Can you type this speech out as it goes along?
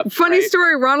Funny Right.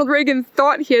 story, Ronald Reagan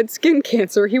thought he had skin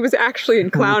cancer. He was actually in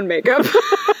clown makeup.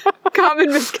 Common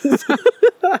misconception.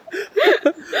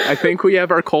 I think we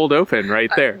have our cold open right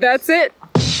there. That's it.